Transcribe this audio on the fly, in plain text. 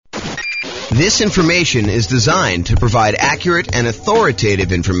This information is designed to provide accurate and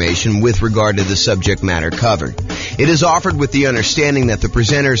authoritative information with regard to the subject matter covered. It is offered with the understanding that the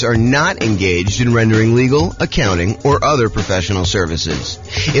presenters are not engaged in rendering legal, accounting, or other professional services.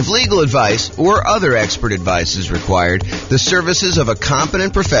 If legal advice or other expert advice is required, the services of a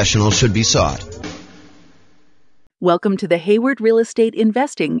competent professional should be sought. Welcome to the Hayward Real Estate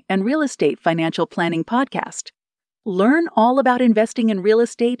Investing and Real Estate Financial Planning Podcast. Learn all about investing in real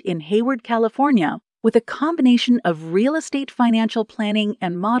estate in Hayward, California, with a combination of real estate financial planning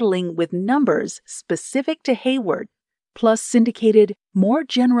and modeling with numbers specific to Hayward, plus syndicated, more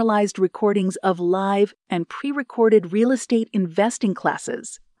generalized recordings of live and pre-recorded real estate investing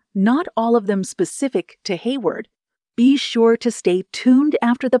classes, not all of them specific to Hayward. Be sure to stay tuned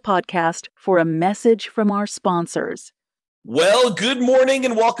after the podcast for a message from our sponsors. Well, good morning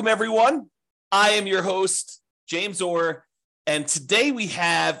and welcome, everyone. I am your host, James Orr, and today we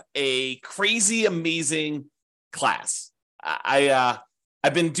have a crazy, amazing class. I've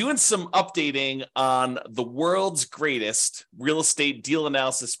been doing some updating on the world's greatest real estate deal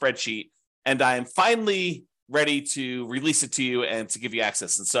analysis spreadsheet, and I am finally ready to release it to you and to give you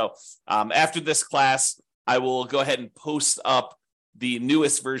access. And so after this class, I will go ahead and post up the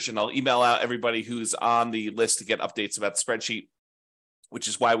newest version. I'll email out everybody who's on the list to get updates about the spreadsheet, which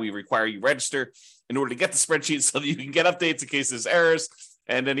is why we require you register in order to get the spreadsheet so that you can get updates in case there's errors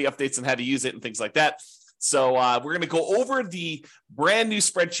and any updates on how to use it and things like that. So we're going to go over the brand new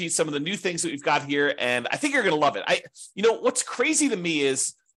spreadsheet, some of the new things that we've got here, and I think you're going to love it. What's crazy to me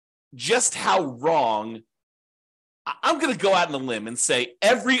is just how wrong I'm going to go out on a limb and say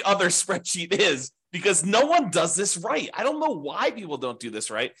every other spreadsheet is, because no one does this right. I don't know why people don't do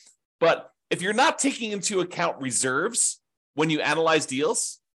this right, but if you're not taking into account reserves when you analyze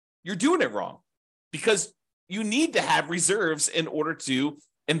deals, you're doing it wrong, because you need to have reserves in order to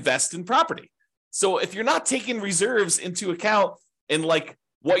invest in property. So if you're not taking reserves into account in like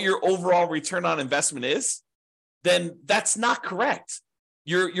what your overall return on investment is, then that's not correct.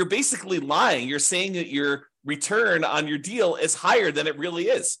 You're basically lying. You're saying that your return on your deal is higher than it really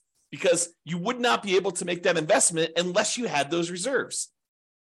is, because you would not be able to make that investment unless you had those reserves.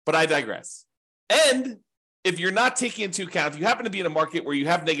 But I digress. And if you're not taking into account, if you happen to be in a market where you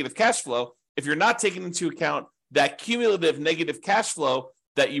have negative cash flow, if you're not taking into account that cumulative negative cash flow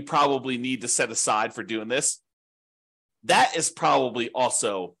that you probably need to set aside for doing this, that is probably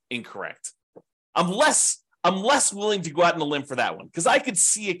also incorrect. I'm less willing to go out on a limb for that one, because I could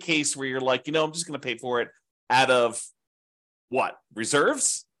see a case where you're like, I'm just going to pay for it out of what?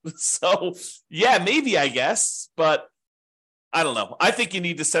 Reserves? So yeah, maybe, I guess, but I don't know. I think you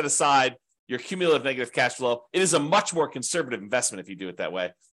need to set aside your cumulative negative cash flow. It is a much more conservative investment if you do it that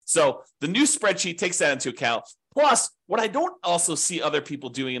way. So the new spreadsheet takes that into account. Plus, what I don't also see other people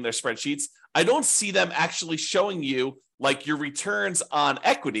doing in their spreadsheets, I don't see them actually showing you like your returns on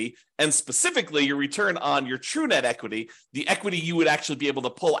equity, and specifically your return on your true net equity, the equity you would actually be able to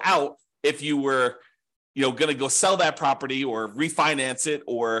pull out if you were, going to go sell that property or refinance it,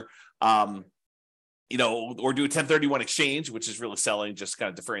 or or do a 1031 exchange, which is really selling, just kind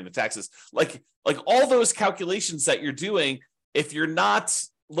of deferring the taxes. Like all those calculations that you're doing, if you're not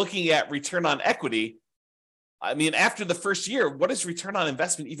looking at return on equity, I mean, after the first year, what does return on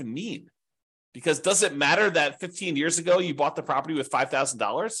investment even mean? Because does it matter that 15 years ago you bought the property with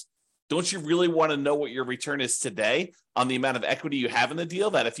 $5,000? Don't you really want to know what your return is today on the amount of equity you have in the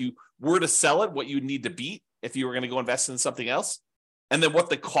deal, that if you were to sell it, what you would need to beat if you were going to go invest in something else? And then what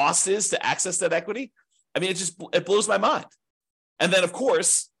the cost is to access that equity? I mean, it blows my mind. And then, of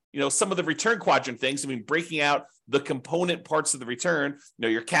course, some of the return quadrant things, breaking out the component parts of the return,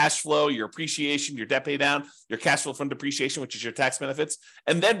 your cash flow, your appreciation, your debt pay down, your cash flow from depreciation, which is your tax benefits.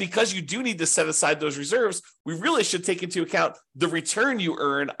 And then because you do need to set aside those reserves, we really should take into account the return you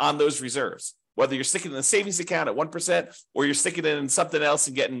earn on those reserves, whether you're sticking in a savings account at 1% or you're sticking it in something else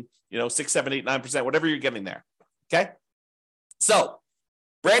and getting, 6, 7, 8, 9%, whatever you're getting there. Okay. So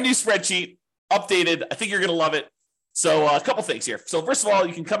brand new spreadsheet, updated. I think you're going to love it. So a couple things here. So first of all,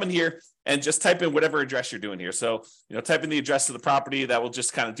 you can come in here and just type in whatever address you're doing here. So, type in the address of the property. That will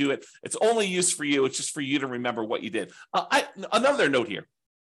just kind of do it. It's only used for you. It's just for you to remember what you did. Another note here.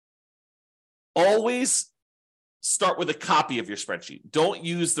 Always start with a copy of your spreadsheet. Don't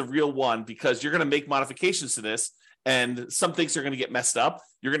use the real one, because you're going to make modifications to this and some things are going to get messed up.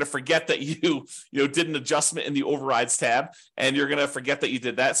 You're going to forget that you did an adjustment in the overrides tab, and you're going to forget that you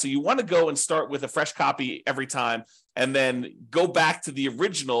did that. So you want to go and start with a fresh copy every time, and then go back to the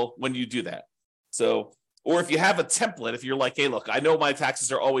original when you do that. So Or if you have a template, if you're like, hey, look, I know my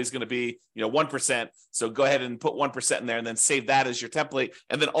taxes are always going to be, 1%. So go ahead and put 1% in there and then save that as your template.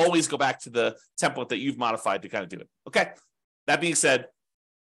 And then always go back to the template that you've modified to kind of do it. Okay. That being said,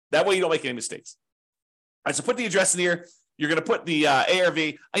 that way you don't make any mistakes. All right. So put the address in here. You're going to put the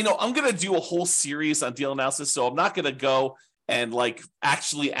ARV. I'm going to do a whole series on deal analysis. So I'm not going to go and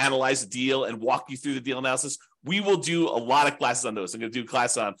actually analyze a deal and walk you through the deal analysis. We will do a lot of classes on those. I'm going to do a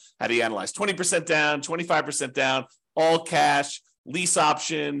class on how do you analyze 20% down, 25% down, all cash, lease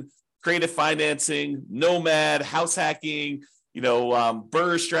option, creative financing, nomad, house hacking,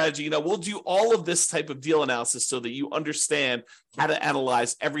 BRRRR strategy. We'll do all of this type of deal analysis so that you understand how to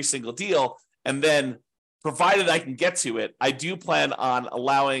analyze every single deal. And then, provided I can get to it, I do plan on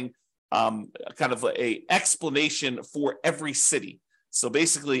allowing kind of a explanation for every city. So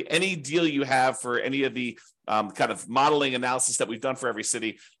basically, any deal you have for any of the kind of modeling analysis that we've done for every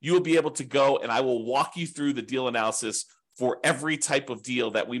city, you will be able to go and I will walk you through the deal analysis for every type of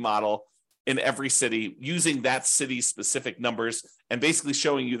deal that we model in every city using that city's specific numbers and basically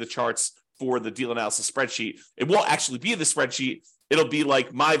showing you the charts for the deal analysis spreadsheet. It won't actually be the spreadsheet. It'll be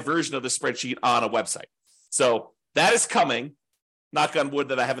like my version of the spreadsheet on a website. So that is coming. Knock on wood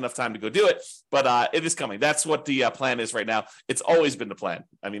that I have enough time to go do it, but it is coming. That's what the plan is right now. It's always been the plan.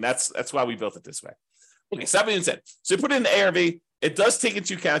 I mean, that's why we built it this way. Okay, so that being said, so you put it in the ARV. It does take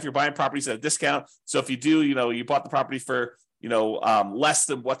into account if you're buying properties at a discount. So if you do, you bought the property for, less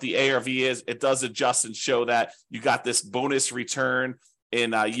than what the ARV is, it does adjust and show that you got this bonus return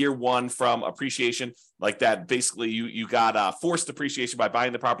in year one from appreciation, like that. Basically, you got forced appreciation by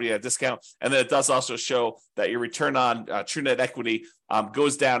buying the property at a discount, and then it does also show that your return on true net equity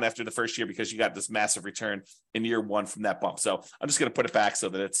goes down after the first year because you got this massive return in year one from that bump. So I'm just going to put it back so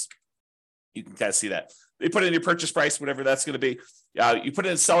that you can kind of see that. You put in your purchase price, whatever that's going to be. You put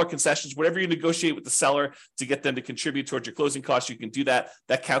in seller concessions, whatever you negotiate with the seller to get them to contribute towards your closing costs, you can do that.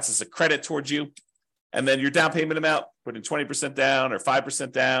 That counts as a credit towards you. And then your down payment amount, put in 20% down or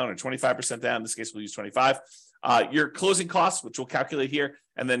 5% down or 25% down. In this case, we'll use 25. Your closing costs, which we'll calculate here,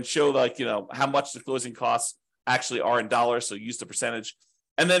 and then show how much the closing costs actually are in dollars. So use the percentage.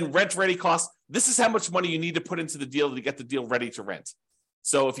 And then rent ready costs. This is how much money you need to put into the deal to get the deal ready to rent.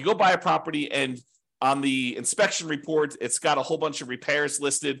 So if you go buy a property and on the inspection report, it's got a whole bunch of repairs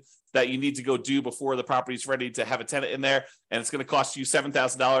listed that you need to go do before the property is ready to have a tenant in there, and it's going to cost you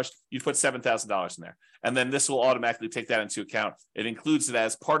 $7,000, you put $7,000 in there. And then this will automatically take that into account. It includes it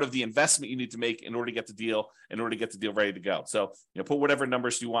as part of the investment you need to make in order to get the deal ready to go. So put whatever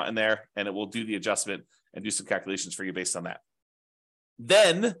numbers you want in there, and it will do the adjustment and do some calculations for you based on that.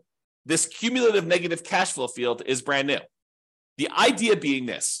 Then this cumulative negative cash flow field is brand new. The idea being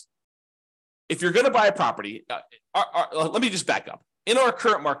this: if you're going to buy a property, let me just back up. In our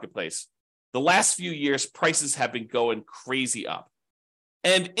current marketplace, the last few years, prices have been going crazy up,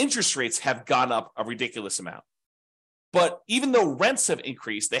 and interest rates have gone up a ridiculous amount. But even though rents have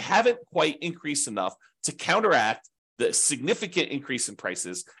increased, they haven't quite increased enough to counteract the significant increase in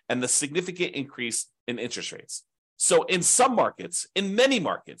prices and the significant increase in interest rates. So in some markets, in many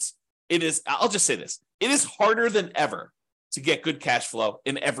markets, I'll just say this, it is harder than ever to get good cash flow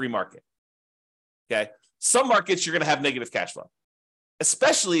in every market. Okay. Some markets, you're going to have negative cash flow,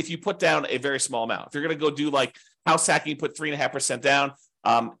 especially if you put down a very small amount. If you're going to go do like house hacking, put 3.5% down,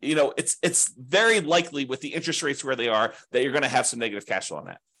 it's very likely with the interest rates where they are that you're going to have some negative cash flow on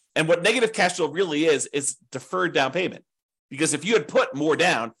that. And what negative cash flow really is deferred down payment. Because if you had put more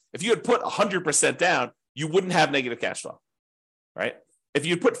down, if you had put 100% down, you wouldn't have negative cash flow, right? If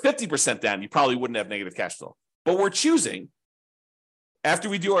you put 50% down, you probably wouldn't have negative cash flow. But we're choosing, after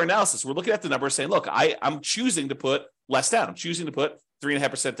we do our analysis, we're looking at the numbers saying, look, I'm choosing to put less down. I'm choosing to put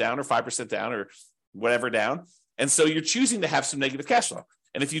 3.5% down or 5% down or whatever down. And so you're choosing to have some negative cash flow.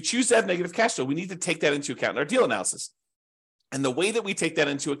 And if you choose to have negative cash flow, we need to take that into account in our deal analysis. And the way that we take that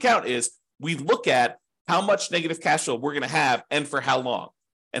into account is we look at how much negative cash flow we're going to have and for how long.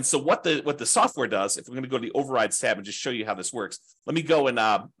 And so what the software does, if we're going to go to the overrides tab and just show you how this works, let me go and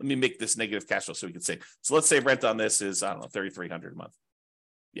let me make this negative cash flow so we can see. So let's say rent on this is, I don't know, $3,300 a month.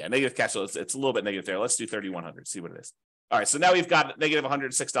 Yeah, negative cash flow, it's a little bit negative there. Let's do $3,100, see what it is. All right, so now we've got negative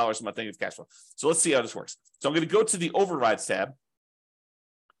 $106 a month negative cash flow. So let's see how this works. So I'm going to go to the overrides tab.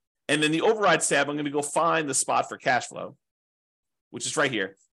 And in the overrides tab, I'm going to go find the spot for cash flow, which is right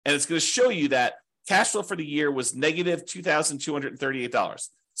here. And it's going to show you that cash flow for the year was negative $2,238.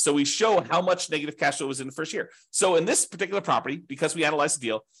 So we show how much negative cash flow was in the first year. So in this particular property, because we analyzed the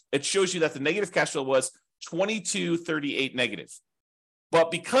deal, it shows you that the negative cash flow was $2,238 negative. But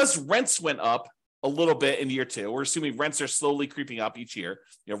because rents went up a little bit in year two. We're assuming rents are slowly creeping up each year.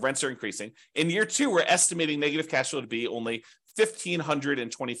 Rents are increasing. In year two, we're estimating negative cash flow to be only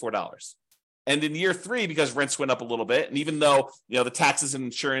 $1,524. And in year three, because rents went up a little bit, and even though the taxes and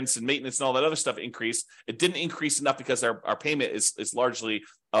insurance and maintenance and all that other stuff increased, it didn't increase enough because our payment is largely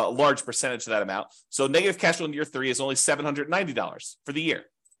a large percentage of that amount. So negative cash flow in year three is only $790 for the year.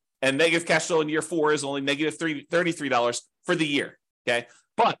 And negative cash flow in year four is only negative $33 for the year. Okay.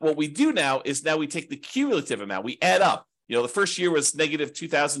 But what we do now is we take the cumulative amount. We add up. The first year was negative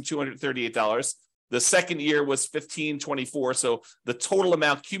 $2,238. The second year was $1,524. So the total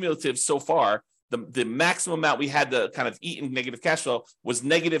amount cumulative so far, the maximum amount we had to kind of eat in negative cash flow was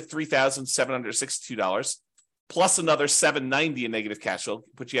negative $3,762, plus another $790 in negative cash flow,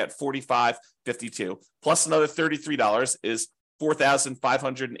 put you at $4,552, plus another $33 is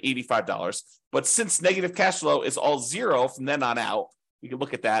 $4,585. But since negative cash flow is all zero from then on out, we can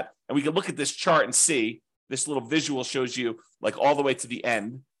look at that, and we can look at this chart and see this little visual shows you like all the way to the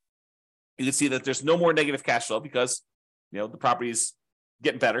end. You can see that there's no more negative cash flow because the property is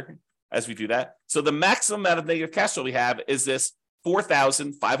getting better as we do that. So the maximum amount of negative cash flow we have is this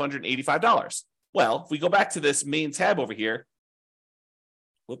 $4,585. Well, if we go back to this main tab over here,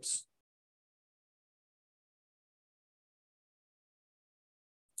 whoops.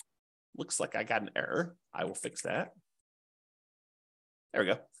 Looks like I got an error. I will fix that. There we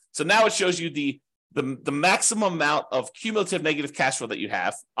go. So now it shows you the maximum amount of cumulative negative cash flow that you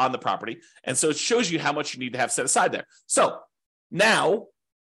have on the property. And so it shows you how much you need to have set aside there. So now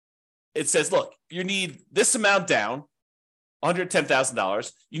it says, look, you need this amount down,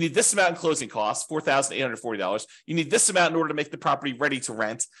 $110,000. You need this amount in closing costs, $4,840. You need this amount in order to make the property ready to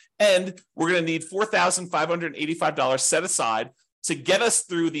rent. And we're going to need $4,585 set aside to get us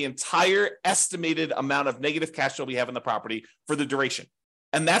through the entire estimated amount of negative cash flow we have in the property for the duration.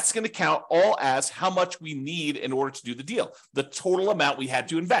 And that's going to count all as how much we need in order to do the deal, the total amount we had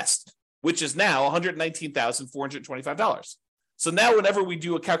to invest, which is now $119,425. So now whenever we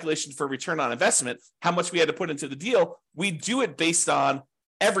do a calculation for return on investment, how much we had to put into the deal, we do it based on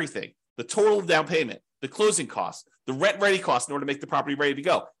everything, the total down payment, the closing costs, the rent ready costs in order to make the property ready to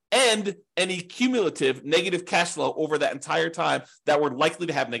go, and any cumulative negative cash flow over that entire time that we're likely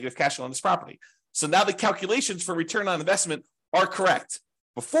to have negative cash flow on this property. So now the calculations for return on investment are correct.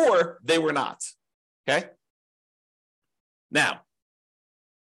 Before, they were not, okay? Now,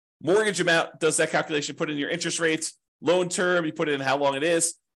 mortgage amount does that calculation, put in your interest rates, loan term, you put in how long it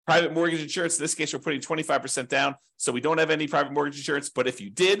is, private mortgage insurance, in this case, we're putting 25% down, so we don't have any private mortgage insurance, but if you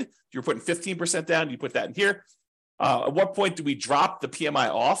did, you're putting 15% down, you put that in here. At what point do we drop the PMI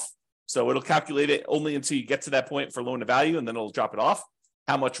off? So it'll calculate it only until you get to that point for loan to value, and then it'll drop it off.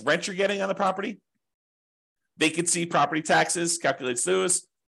 How much rent you're getting on the property. Vacancy, property taxes, calculates those.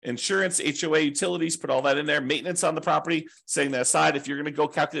 Insurance, HOA, utilities, put all that in there. Maintenance on the property, setting that aside. If you're going to go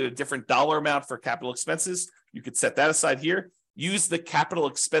calculate a different dollar amount for capital expenses, you could set that aside here. Use the capital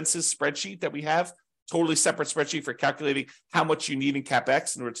expenses spreadsheet that we have, totally separate spreadsheet for calculating how much you need in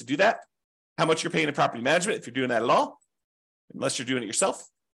CapEx in order to do that. How much you're paying in property management, if you're doing that at all, unless you're doing it yourself.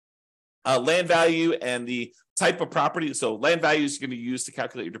 Land value and the type of property. So land value is going to use to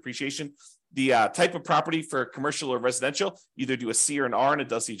calculate your depreciation. The type of property for commercial or residential, either do a C or an R, and it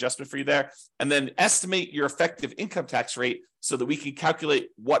does the adjustment for you there. And then estimate your effective income tax rate so that we can calculate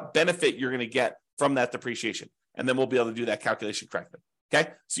what benefit you're going to get from that depreciation. And then we'll be able to do that calculation correctly.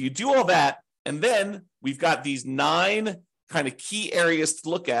 Okay, so you do all that, and then we've got these 9 kind of key areas to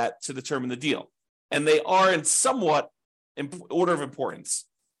look at to determine the deal. And they are in somewhat order of importance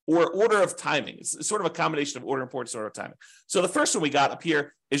or order of timing. It's sort of a combination of order of importance and order of timing. So the first one we got up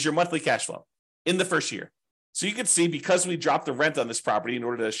here is your monthly cash flow in the first year. So you can see, because we dropped the rent on this property in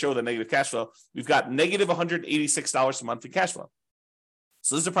order to show the negative cash flow, we've got negative $186 a month in cash flow.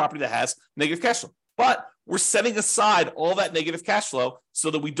 So this is a property that has negative cash flow. But we're setting aside all that negative cash flow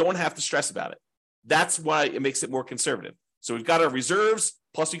so that we don't have to stress about it. That's why it makes it more conservative. So we've got our reserves,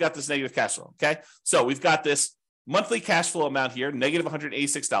 plus we got this negative cash flow, okay? So we've got this monthly cash flow amount here, negative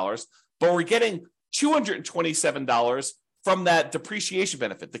 $186, but we're getting $227 from that depreciation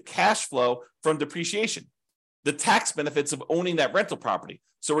benefit, the cash flow from depreciation, the tax benefits of owning that rental property.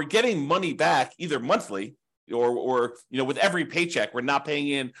 So we're getting money back either monthly or with every paycheck. We're not paying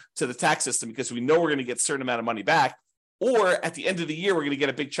in to the tax system because we know we're going to get a certain amount of money back, or at the end of the year, we're going to get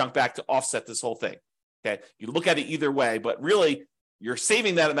a big chunk back to offset this whole thing. Okay, you look at it either way, but really you're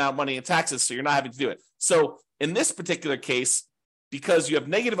saving that amount of money in taxes, so you're not having to do it. So in this particular case, because you have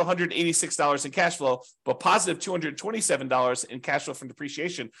negative $186 in cash flow, but positive $227 in cash flow from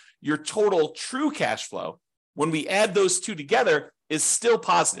depreciation, your total true cash flow, when we add those two together, is still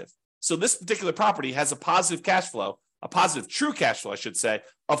positive. So this particular property has a positive cash flow, a positive true cash flow, I should say,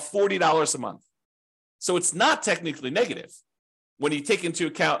 of $40 a month. So it's not technically negative when you take into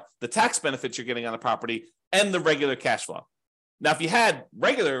account the tax benefits you're getting on the property and the regular cash flow. Now, if you had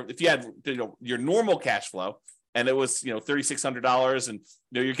your normal cash flow and it was $3,600 and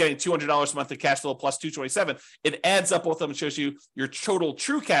you're getting $200 a month of cash flow plus $227, it adds up both of them and shows you your total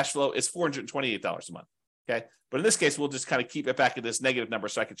true cash flow is $428 a month. Okay, but in this case, we'll just kind of keep it back at this negative number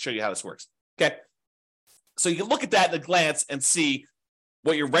so I can show you how this works. Okay, so you can look at that at a glance and see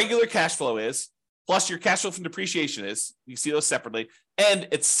what your regular cash flow is, plus your cash flow from depreciation is. You see those separately, and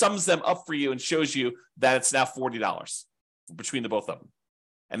it sums them up for you and shows you that it's now $40 between the both of them.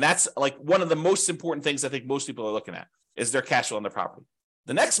 And that's like one of the most important things I think most people are looking at is their cash flow on their property.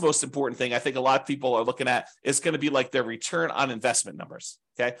 The next most important thing I think a lot of people are looking at is going to be like their return on investment numbers.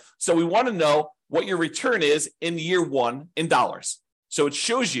 Okay, so we want to know what your return is in year one in dollars. So it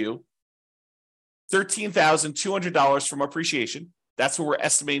shows you $13,200 from appreciation. That's where we're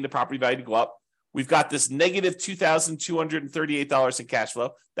estimating the property value to go up. We've got this negative $2,238 in cash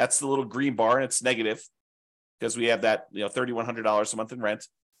flow. That's the little green bar, and it's negative because we have that $3,100 a month in rent.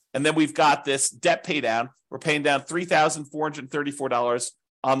 And then we've got this debt pay down. We're paying down $3,434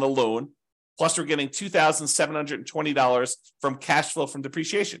 on the loan, plus we're getting $2,720 from cash flow from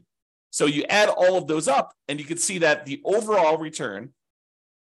depreciation. So you add all of those up, and you can see that the overall return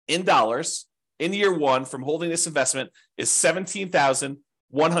in dollars in year one from holding this investment is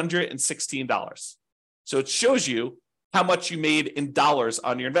 $17,116. So it shows you how much you made in dollars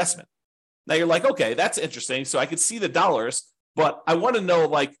on your investment. Now you're like, okay, that's interesting. So I could see the dollars, but I want to know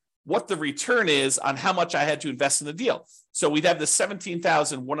like what the return is on how much I had to invest in the deal. So we'd have the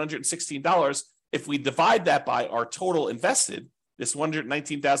 $17,116. If we divide that by our total invested, this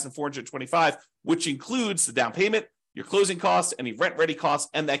 $119,425, which includes the down payment, your closing costs, any rent-ready costs,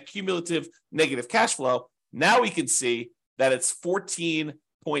 and that cumulative negative cash flow, now we can see that it's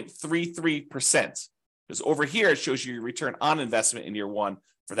 14.33%. Because over here, it shows you your return on investment in year one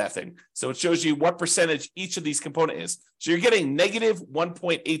for that thing. So it shows you what percentage each of these component is. So you're getting negative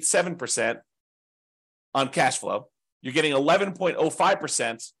 1.87% on cash flow. You're getting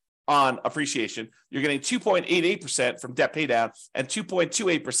 11.05% on appreciation. You're getting 2.88% from debt paydown and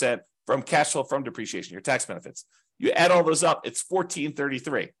 2.28% from cash flow from depreciation, your tax benefits. You add all those up, it's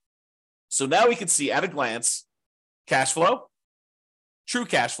 14.33. So now we can see at a glance, cash flow, true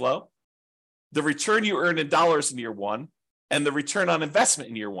cash flow, the return you earned in dollars in year one, and the return on investment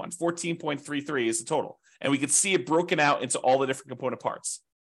in year one. 14.33 is the total. And we can see it broken out into all the different component parts.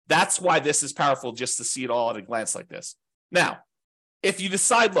 That's why this is powerful, just to see it all at a glance like this. Now, if you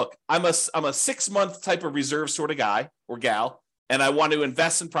decide, look, I'm a 6-month type of reserve sort of guy or gal, and I want to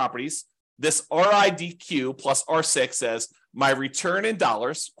invest in properties, this RIDQ plus R6 says my return in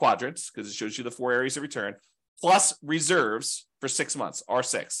dollars, quadrants, because it shows you the 4 areas of return, plus reserves for 6 months,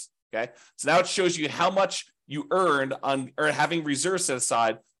 R6. Okay, so now it shows you how much you earned on or having reserves set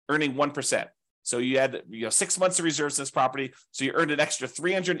aside, earning 1%. So you had 6 months of reserves in this property, so you earned an extra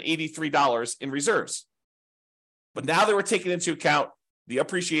 $383 in reserves. But now that we're taking into account the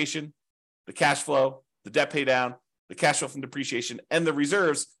appreciation, the cash flow, the debt pay down, the cash flow from depreciation, and the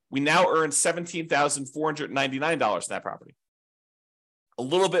reserves, we now earn $17,499 in that property. A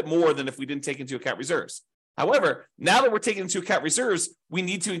little bit more than if we didn't take into account reserves. However, now that we're taking into account reserves, we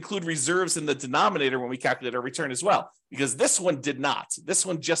need to include reserves in the denominator when we calculate our return as well, because this one did not. This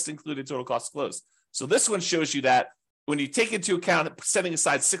one just included total cost to close. So this one shows you that when you take into account setting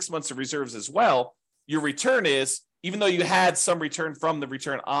aside 6 months of reserves as well, your return is, even though you had some return from the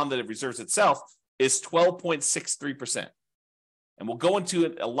return on the reserves itself, is 12.63%. And we'll go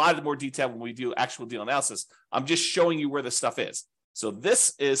into a lot more detail when we do actual deal analysis. I'm just showing you where this stuff is. So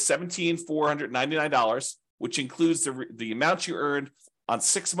this is $17,499, which includes the amount you earned on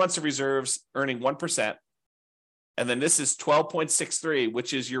 6 months of reserves, earning 1%. And then this is 12.63,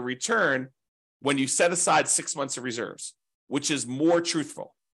 which is your return when you set aside 6 months of reserves, which is more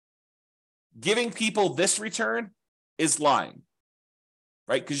truthful. Giving people this return is lying,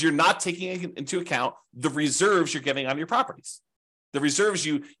 right? Because you're not taking into account the reserves you're getting on your properties. The reserves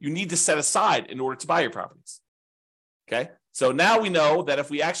you need to set aside in order to buy your properties. Okay? So now we know that if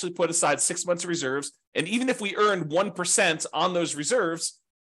we actually put aside 6 months of reserves, and even if we earn 1% on those reserves,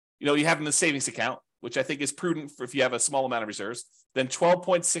 you have in the savings account, which I think is prudent for if you have a small amount of reserves, then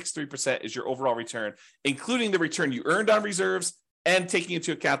 12.63% is your overall return, including the return you earned on reserves and taking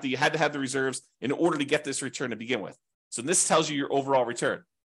into account that you had to have the reserves in order to get this return to begin with. So this tells you your overall return.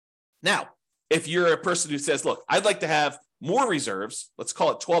 Now, if you're a person who says, look, I'd like to have more reserves. Let's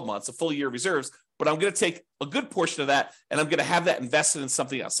call it 12 months, a full year of reserves, but I'm going to take a good portion of that and I'm going to have that invested in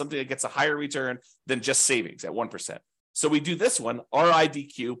something else, something that gets a higher return than just savings at 1%. So we do this one,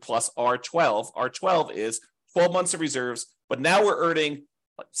 RIDQ plus R12. R12 is 12 months of reserves, but now we're earning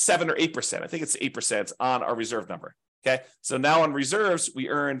 7 or 8%. I think it's 8% on our reserve number. Okay. So now on reserves, we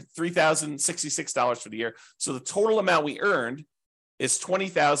earned $3,066 for the year. So the total amount we earned is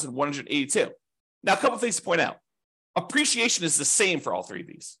 $20,182. Now, a couple of things to point out. Appreciation is the same for all three of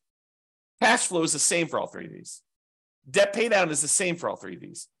these. Cash flow is the same for all three of these. Debt pay down is the same for all three of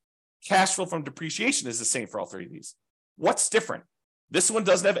these. Cash flow from depreciation is the same for all three of these. What's different? This one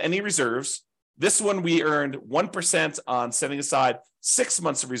doesn't have any reserves. This one, we earned 1% on setting aside 6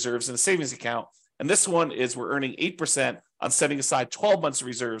 months of reserves in a savings account. And this one is we're earning 8% on setting aside 12 months of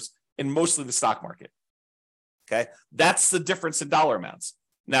reserves in mostly the stock market. Okay, that's the difference in dollar amounts.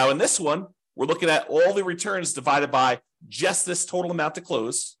 Now, in this one, we're looking at all the returns divided by just this total amount to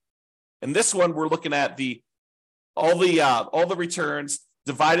close. In this one, we're looking at all the returns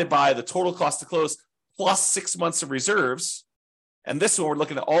divided by the total cost to close plus 6 months of reserves. And this one, we're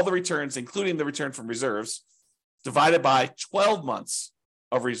looking at all the returns, including the return from reserves, divided by 12 months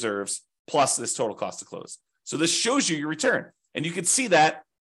of reserves plus this total cost to close. So this shows you your return. And you can see that,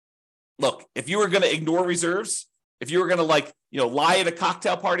 look, if you were going to ignore reserves, if you were going to lie at a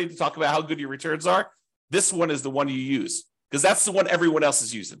cocktail party to talk about how good your returns are, this one is the one you use because that's the one everyone else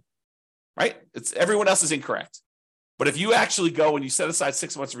is using, right? Everyone else is incorrect. But if you actually go and you set aside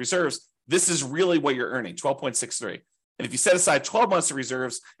 6 months of reserves, this is really what you're earning, 12.63. And if you set aside 12 months of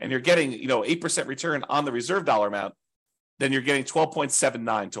reserves and you're getting 8% return on the reserve dollar amount, then you're getting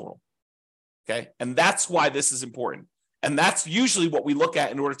 12.79 total. Okay. And that's why this is important. And that's usually what we look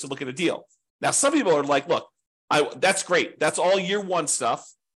at in order to look at a deal. Now, some people are like, look, that's great. That's all year one stuff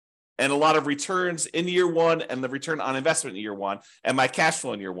and a lot of returns in year one and the return on investment in year one and my cash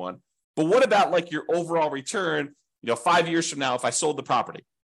flow in year one. But what about like your overall return, 5 years from now, if I sold the property?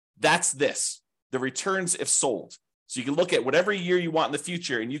 That's the returns if sold. So you can look at whatever year you want in the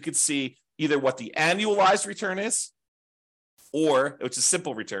future and you could see either what the annualized return is, or which is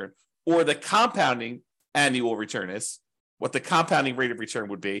simple return, or the compounding annual return is, what the compounding rate of return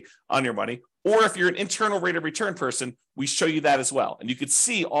would be on your money. Or if you're an internal rate of return person, we show you that as well. And you could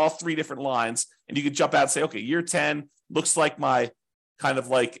see all three different lines and you could jump out and say, okay, year 10 looks like my kind of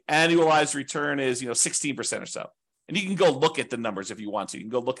like annualized return is, 16% or so. And you can go look at the numbers if you want to. You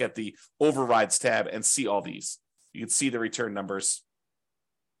can go look at the overrides tab and see all these. You can see the return numbers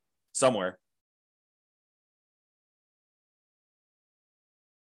somewhere.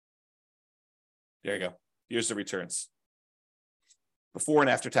 There you go. Here's the returns before and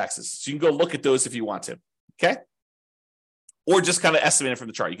after taxes. So you can go look at those if you want to, okay? Or just kind of estimate it from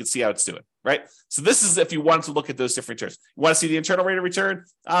the chart. You can see how it's doing, right? So this is if you want to look at those different returns. You want to see the internal rate of return?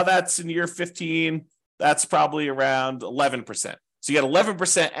 That's in year 15. That's probably around 11%. So you get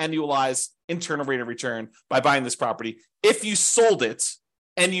 11% annualized internal rate of return by buying this property. If you sold it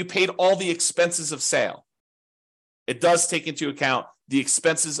and you paid all the expenses of sale, it does take into account the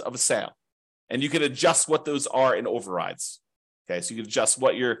expenses of a sale. And you can adjust what those are in overrides. Okay, so you can adjust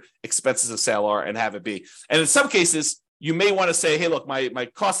what your expenses of sale are and have it be. And in some cases, you may want to say, hey, look, my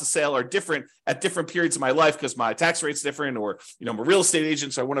costs of sale are different at different periods of my life because my tax rate's different, or I'm a real estate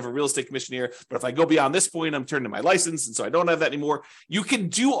agent, so I want to have a real estate commission here. But if I go beyond this point, I'm turning my license, and so I don't have that anymore. You can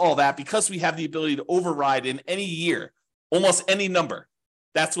do all that because we have the ability to override in any year, almost any number.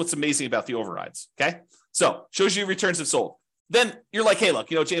 That's what's amazing about the overrides. Okay, so shows you returns if sold. Then you're like, hey, look,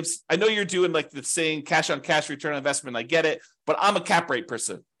 James, I know you're doing like the saying cash on cash return on investment. I get it, but I'm a cap rate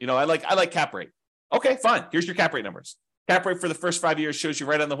person. I like cap rate. Okay, fine. Here's your cap rate numbers. Cap rate for the first 5 years shows you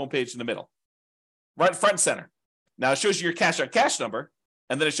right on the homepage in the middle, right front and center. Now it shows you your cash on cash number,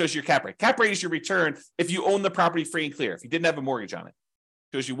 and then it shows you your cap rate. Cap rate is your return if you own the property free and clear, if you didn't have a mortgage on it.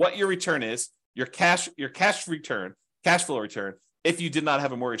 It shows you what your return is, your cash return, cash flow return, if you did not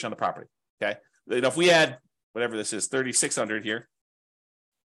have a mortgage on the property. Okay. If we had whatever this is, 3,600 here,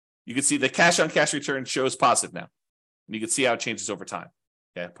 you can see the cash on cash return shows positive now. And you can see how it changes over time.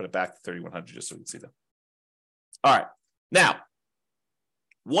 Okay, put it back to 3,100 just so we can see them. All right. Now,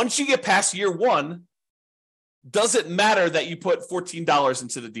 once you get past year one, does it matter that you put $14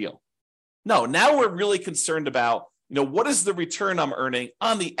 into the deal? No, now we're really concerned about, what is the return I'm earning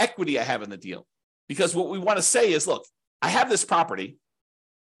on the equity I have in the deal? Because what we want to say is, look, I have this property,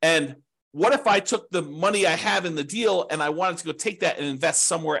 and what if I took the money I have in the deal and I wanted to go take that and invest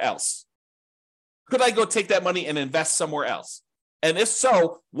somewhere else? Could I go take that money and invest somewhere else? And if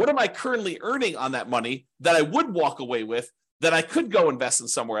so, what am I currently earning on that money that I would walk away with that I could go invest in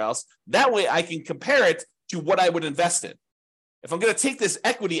somewhere else? That way I can compare it to what I would invest in. If I'm going to take this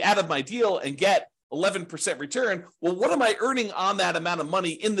equity out of my deal and get 11% return, well, what am I earning on that amount of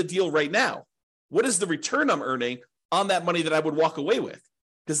money in the deal right now? What is the return I'm earning on that money that I would walk away with?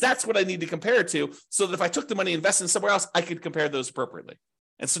 Because that's what I need to compare it to, so that if I took the money and invested in somewhere else, I could compare those appropriately.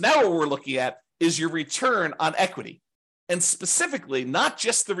 And so now what we're looking at is your return on equity. And specifically, not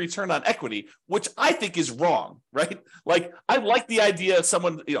just the return on equity, which I think is wrong, right? Like, I like the idea of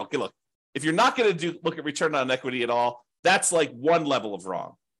someone, okay, look, if you're not going to look at return on equity at all, that's like one level of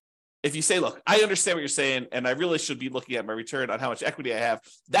wrong. If you say, look, I understand what you're saying, and I really should be looking at my return on how much equity I have,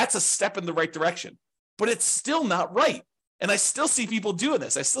 that's a step in the right direction. But it's still not right. And I still see people doing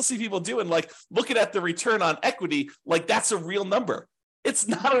this. I still see people doing, like, looking at the return on equity like that's a real number. It's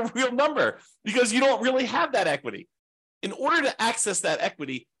not a real number because you don't really have that equity. In order to access that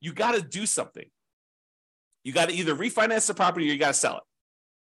equity, you got to do something. You got to either refinance the property or you got to sell it.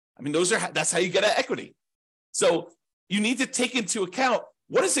 I mean, that's how you get equity. So you need to take into account,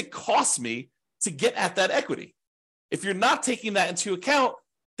 what does it cost me to get at that equity? If you're not taking that into account,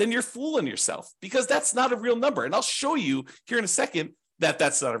 then you're fooling yourself, because that's not a real number. And I'll show you here in a second that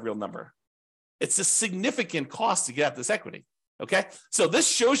that's not a real number. It's a significant cost to get at this equity. Okay. So this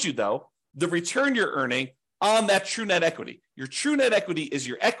shows you, though, the return you're earning on that true net equity. Your true net equity is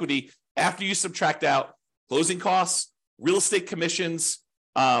your equity after you subtract out closing costs, real estate commissions,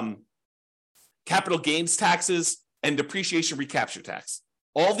 capital gains taxes, and depreciation recapture tax.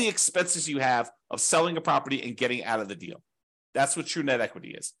 All the expenses you have of selling a property and getting out of the deal. That's what true net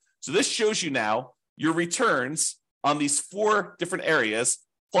equity is. So this shows you now your returns on these 4 different areas,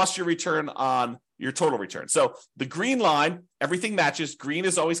 plus your return on your total return. So the green line, everything matches. Green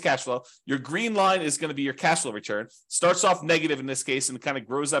is always cash flow. Your green line is going to be your cash flow return. Starts off negative in this case and kind of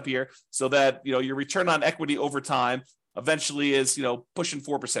grows up here, so that your return on equity over time eventually is pushing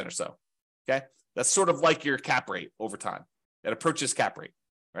 4% or so. Okay, that's sort of like your cap rate over time. That approaches cap rate,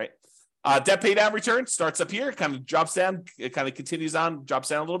 right? Debt pay down return starts up here, kind of drops down, it kind of continues on, drops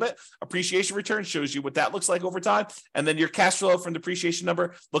down a little bit. Appreciation return shows you what that looks like over time. And then your cash flow from depreciation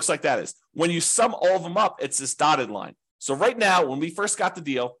number looks like that is. When you sum all of them up, it's this dotted line. So right now, when we first got the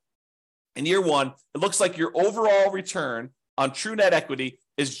deal, in year 1, it looks like your overall return on true net equity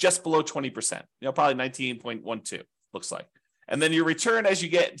is just below 20%, probably 19.12 looks like. And then your return as you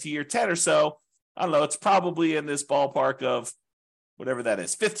get to year 10 or so, I don't know, it's probably in this ballpark of whatever that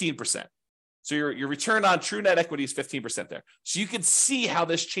is, 15%. So your return on true net equity is 15% there. So you can see how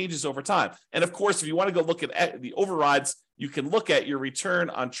this changes over time. And of course, if you want to go look at the overrides, you can look at your return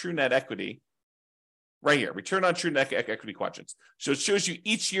on true net equity right here, return on true net equity quadrants. So it shows you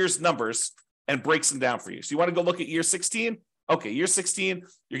each year's numbers and breaks them down for you. So you want to go look at year 16? Okay, year 16,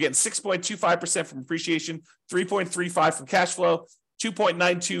 you're getting 6.25% from appreciation, 3.35 from cash flow,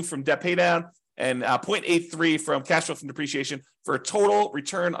 2.92 from debt paydown, and 0.83 from cash flow from depreciation, for a total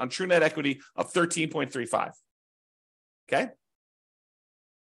return on true net equity of 13.35. Okay?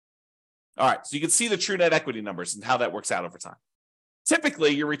 All right, so you can see the true net equity numbers and how that works out over time.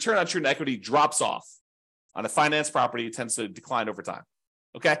 Typically, your return on true net equity drops off. On a finance property, it tends to decline over time.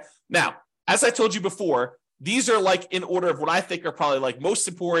 Okay? Now, as I told you before, these are like in order of what I think are probably like most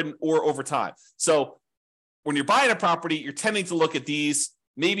important or over time. So when you're buying a property, you're tending to look at these,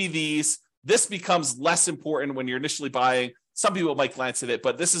 maybe these. This becomes less important when you're initially buying. Some people might glance at it,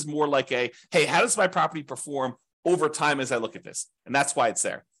 but this is more like hey, how does my property perform over time as I look at this? And that's why it's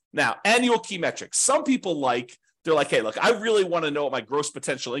there. Now, annual key metrics. Some people they're like, hey, look, I really want to know what my gross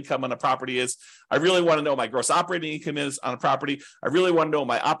potential income on a property is. I really want to know what my gross operating income is on a property. I really want to know what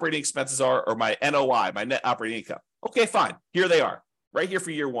my operating expenses are, or my NOI, my net operating income. Okay, fine. Here they are, right here for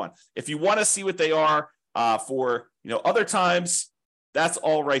year 1. If you want to see what they are for other times, that's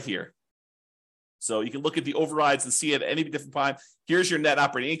all right here. So you can look at the overrides and see it at any different time. Here's your net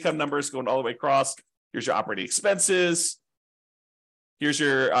operating income numbers going all the way across. Here's your operating expenses. Here's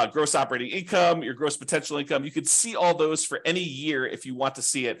your gross operating income, your gross potential income. You could see all those for any year if you want to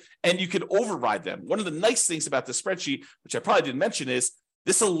see it, and you could override them. One of the nice things about the spreadsheet, which I probably didn't mention, is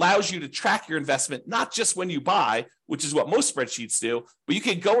this allows you to track your investment, not just when you buy, which is what most spreadsheets do, but you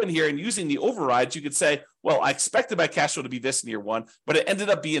can go in here and using the overrides, you could say, well, I expected my cash flow to be this in year 1, but it ended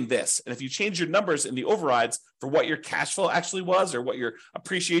up being this. And if you change your numbers in the overrides for what your cash flow actually was, or what your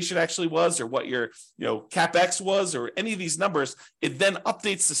appreciation actually was, or what your CapEx was, or any of these numbers, it then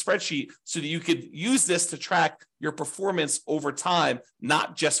updates the spreadsheet so that you could use this to track your performance over time,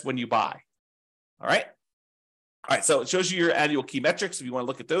 not just when you buy. All right. All right, so it shows you your annual key metrics if you want to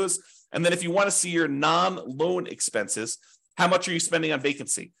look at those. And then if you want to see your non-loan expenses, how much are you spending on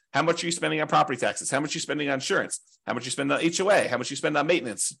vacancy? How much are you spending on property taxes? How much are you spending on insurance? How much you spend on HOA? How much you spend on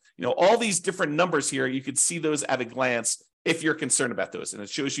maintenance? All these different numbers here, you could see those at a glance if you're concerned about those. And it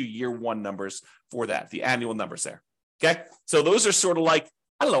shows you year one numbers for that, the annual numbers there. Okay. So those are sort of like,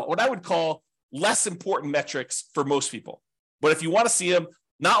 I don't know, what I would call less important metrics for most people. But if you want to see them,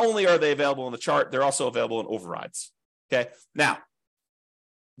 not only are they available in the chart, they're also available in overrides. Okay. Now,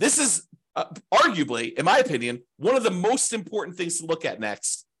 this is arguably, in my opinion, one of the most important things to look at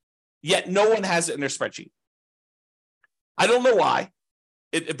next, yet no one has it in their spreadsheet. I don't know why.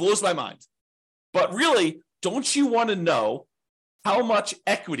 It blows my mind. But really, don't you want to know how much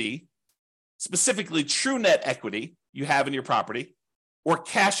equity, specifically true net equity, you have in your property, or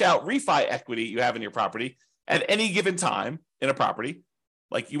cash out refi equity you have in your property at any given time in a property?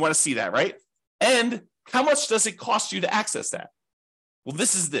 Like, you want to see that, right? And how much does it cost you to access that? Well,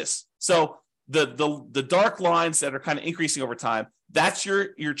 this is this. So the dark lines that are kind of increasing over time, that's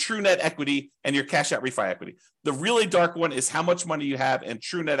your true net equity and your cash out refi equity. The really dark one is how much money you have in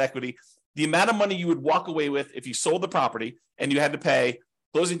true net equity, the amount of money you would walk away with if you sold the property and you had to pay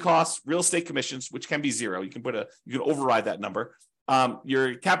closing costs, real estate commissions, which can be zero. You can override that number.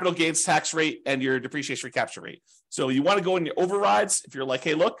 Your capital gains tax rate and your depreciation recapture rate. So you want to go in your overrides. If you're like,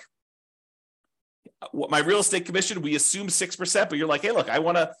 hey, look, what my real estate commission, we assume 6%, but you're like, hey, look, I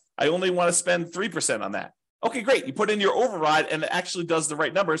only want to spend 3% on that. Okay, great. You put in your override and it actually does the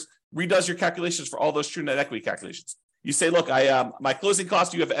right numbers, redoes your calculations for all those true net equity calculations. You say, look, my closing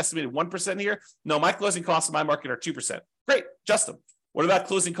costs, you have estimated 1% here. No, my closing costs in my market are 2%. Great, adjust them. What about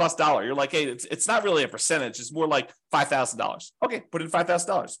closing cost dollar? You're like, hey, it's not really a percentage. It's more like $5,000. Okay, put in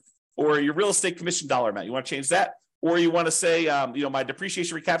 $5,000. Or your real estate commission dollar amount. You want to change that? Or you want to say, my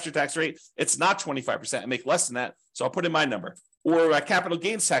depreciation recapture tax rate, it's not 25%. I make less than that, so I'll put in my number. Or my capital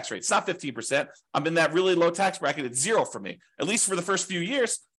gains tax rate, it's not 15%. I'm in that really low tax bracket. It's zero for me, at least for the first few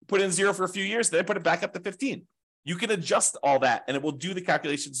years. Put in zero for a few years, then put it back up to 15. You can adjust all that, and it will do the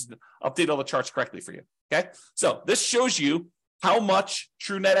calculations and update all the charts correctly for you. Okay, so this shows you how much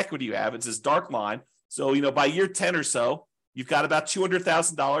true net equity you have. It's this dark line. So, by year 10 or so, you've got about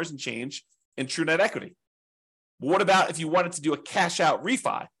 $200,000 and change in true net equity. But what about if you wanted to do a cash out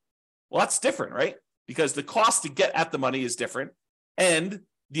refi? Well, that's different, right? Because the cost to get at the money is different. And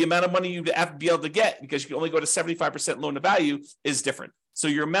the amount of money you have to be able to get, because you can only go to 75% loan to value, is different. So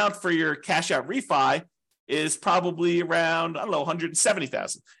your amount for your cash out refi is probably around,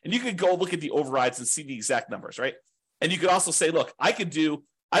 $170,000. And you could go look at the overrides and see the exact numbers, right? And you could also say, look, I don't do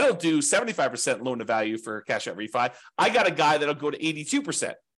 75% loan to value for cash out refi. I got a guy that'll go to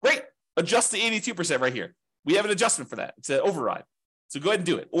 82%. Great. Adjust to 82% right here. We have an adjustment for that. It's an override. So go ahead and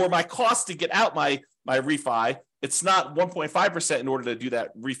do it. Or my cost to get out my refi, it's not 1.5% in order to do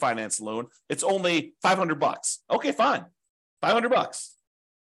that refinance loan. It's only $500. Okay, fine. $500.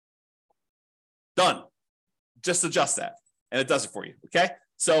 Done. Just adjust that. And it does it for you. Okay.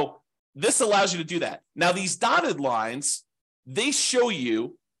 So this allows you to do that. Now, these dotted lines, they show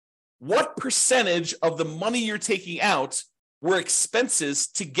you what percentage of the money you're taking out were expenses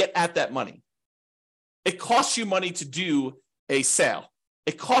to get at that money. It costs you money to do a sale.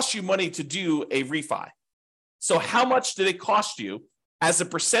 It costs you money to do a refi. So how much did it cost you as a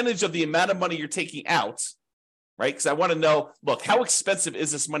percentage of the amount of money you're taking out, right? Because I want to know, look, how expensive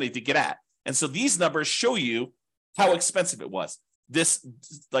is this money to get at? And so these numbers show you how expensive it was. This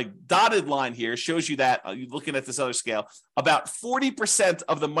like dotted line here shows you that, you're looking at this other scale, about 40%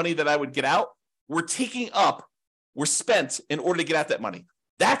 of the money that I would get out were spent in order to get at that money.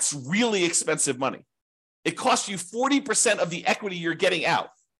 That's really expensive money. It costs you 40% of the equity you're getting out.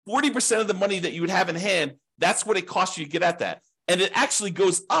 40% of the money that you would have in hand, that's what it costs you to get at that. And it actually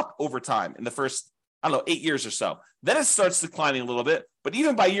goes up over time in the first, 8 years or so. Then it starts declining a little bit. But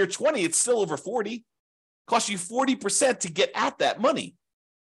even by year 20, it's still over 40. Costs you 40% to get at that money.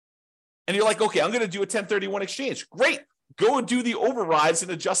 And you're like, okay, I'm going to do a 1031 exchange. Great. Go and do the overrides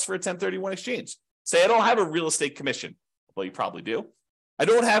and adjust for a 1031 exchange. Say, I don't have a real estate commission. Well, you probably do. I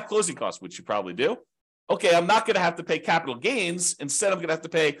don't have closing costs, which you probably do. Okay, I'm not going to have to pay capital gains. Instead, I'm going to have to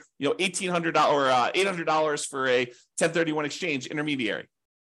pay $1,800 or $800 for a 1031 exchange intermediary.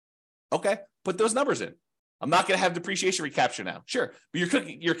 Okay, put those numbers in. I'm not going to have depreciation recapture now. Sure, but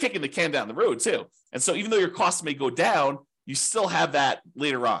you're kicking the can down the road too. And so even though your costs may go down, you still have that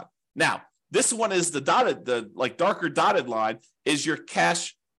later on. Now, this one is the darker dotted line is your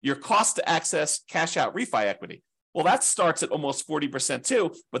cost to access cash out refi equity. Well, that starts at almost 40%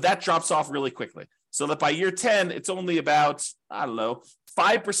 too, but that drops off really quickly. So that by year 10, it's only about,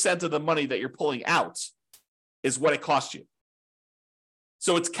 5% of the money that you're pulling out is what it costs you.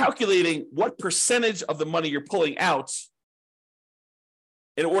 So it's calculating what percentage of the money you're pulling out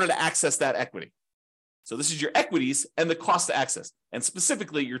in order to access that equity. So this is your equities and the cost to access, and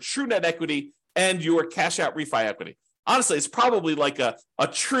specifically your true net equity and your cash out refi equity. honestly, it's probably like a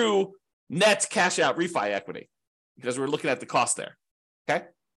true net cash out refi equity because we're looking at the cost there. Okay.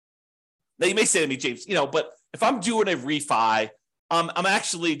 Now you may say to me, James, but if I'm doing a refi, I'm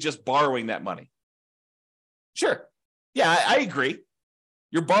actually just borrowing that money. Sure. Yeah, I agree.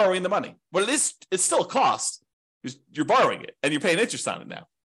 You're borrowing the money, but it's still a cost. You're borrowing it and you're paying interest on it now.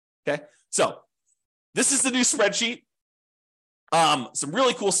 Okay. So this is the new spreadsheet. Some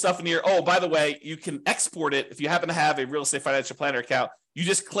really cool stuff in here. Oh, by the way, you can export it. If you happen to have a real estate financial planner account, you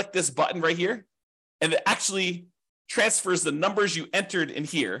just click this button right here and it actually transfers the numbers you entered in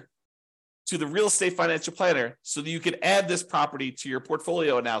here to the real estate financial planner so that you can add this property to your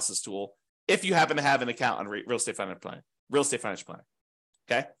portfolio analysis tool if you happen to have an account on real estate financial planner.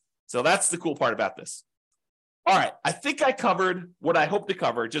 Okay. So that's the cool part about this. All right. I think I covered what I hope to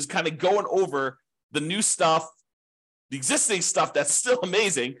cover, just kind of going over the new stuff, the existing stuff that's still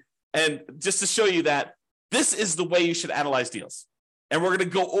amazing. And just to show you that this is the way you should analyze deals. And we're going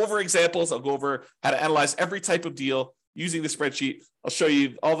to go over examples. I'll go over how to analyze every type of deal using the spreadsheet. I'll show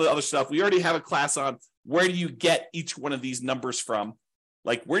you all the other stuff. We already have a class on where do you get each one of these numbers from?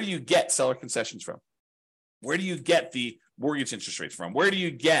 Like, where do you get seller concessions from? Where do you get the mortgage interest rates from? Where do you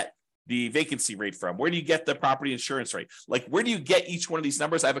get the vacancy rate from? Where do you get the property insurance rate? Like, where do you get each one of these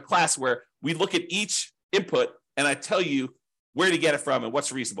numbers? I have a class where we look at each input and I tell you where to get it from and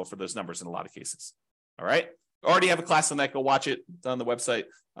what's reasonable for those numbers in a lot of cases. All right. I already have a class on that. Go watch it. It's on the website.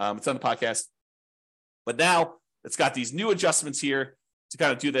 It's on the podcast. But now it's got these new adjustments here to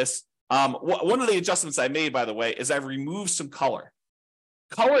kind of do this. One of the adjustments I made, by the way, is I've removed some color.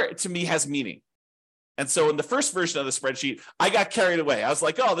 Color to me has meaning. And so in the first version of the spreadsheet, I got carried away. I was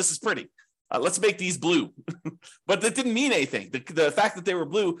like, oh, this is pretty. Let's make these blue. But that didn't mean anything. The fact that they were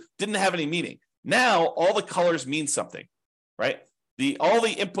blue didn't have any meaning. Now all the colors mean something, right? All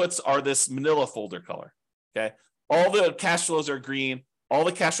the inputs are this manila folder color, okay? All the cash flows are green. All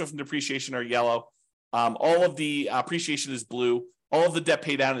the cash flow from depreciation are yellow. All of the appreciation is blue. All of the debt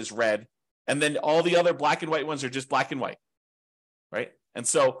pay down is red. And then all the other black and white ones are just black and white, right? And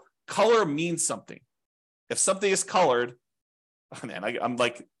so color means something. If something is colored, oh man,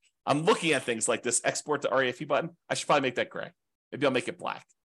 I'm looking at things like this export to REFE button. I should probably make that gray. Maybe I'll make it black,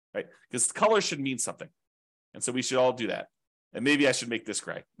 right? Because color should mean something. And so we should all do that. And maybe I should make this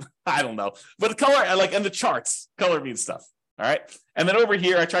gray. I don't know. But the color, and the charts, color means stuff. All right. And then over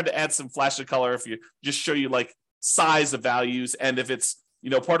here, I tried to add some flash of color if you just show you like size of values. And if it's,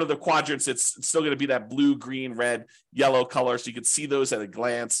 part of the quadrants, it's still going to be that blue, green, red, yellow color. So you can see those at a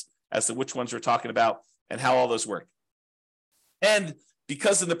glance as to which ones we're talking about and how all those work. And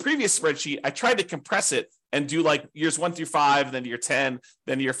because in the previous spreadsheet, I tried to compress it and do like years 1 through 5, then year 10,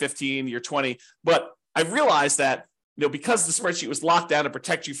 then year 15, year 20. But I realized that, because the spreadsheet was locked down to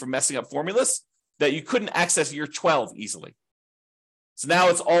protect you from messing up formulas, that you couldn't access year 12 easily. So now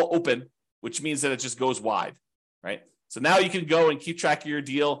it's all open, which means that it just goes wide, right? So now you can go and keep track of your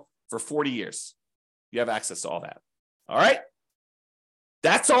deal for 40 years. You have access to all that. All right.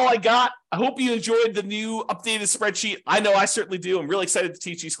 That's all I got. I hope you enjoyed the new updated spreadsheet. I know I certainly do. I'm really excited to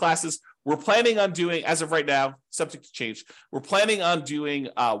teach these classes. We're planning on doing, as of right now, subject to change, we're planning on doing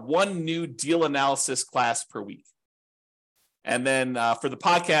one new deal analysis class per week. And then for the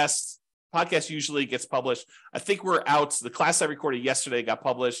podcast usually gets published. I think we're out. The class I recorded yesterday got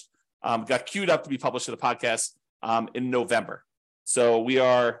published, got queued up to be published to the podcast in November. So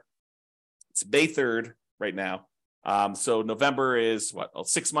it's May 3rd right now. So November is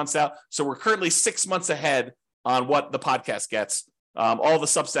 6 months out. So we're currently 6 months ahead on what the podcast gets. All the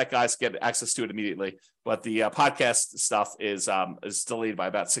Substack guys get access to it immediately, but the podcast stuff is delayed by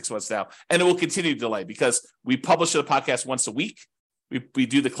about 6 months now, and it will continue to delay because we publish the podcast once a week. We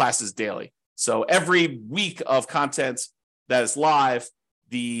do the classes daily. So every week of content that is live,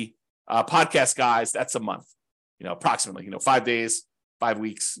 the podcast guys, that's a month, approximately, 5 days, 5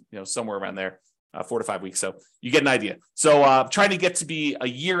 weeks, somewhere around there. 4 to 5 weeks. So you get an idea. So I'm trying to get to be a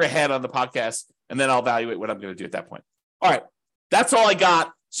year ahead on the podcast, and then I'll evaluate what I'm going to do at that point. All right. That's all I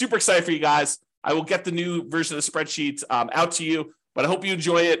got. Super excited for you guys. I will get the new version of the spreadsheet out to you, but I hope you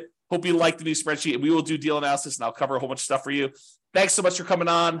enjoy it. Hope you like the new spreadsheet. We will do deal analysis, and I'll cover a whole bunch of stuff for you. Thanks so much for coming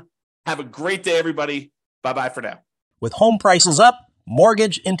on. Have a great day, everybody. Bye-bye for now. With home prices up,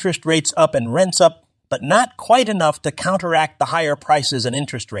 mortgage interest rates up, and rents up, but not quite enough to counteract the higher prices and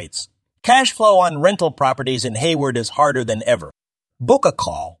interest rates. Cash flow on rental properties in Hayward is harder than ever. Book a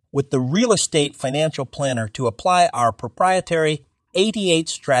call with the Real Estate Financial Planner to apply our proprietary 88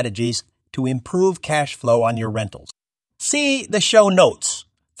 strategies to improve cash flow on your rentals. See the show notes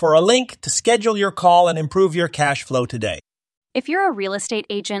for a link to schedule your call and improve your cash flow today. If you're a real estate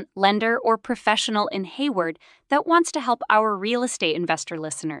agent, lender, or professional in Hayward that wants to help our real estate investor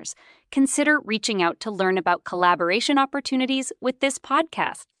listeners, consider reaching out to learn about collaboration opportunities with this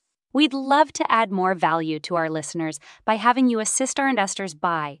podcast. We'd love to add more value to our listeners by having you assist our investors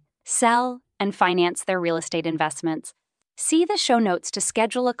buy, sell, and finance their real estate investments. See the show notes to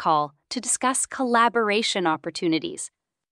schedule a call to discuss collaboration opportunities.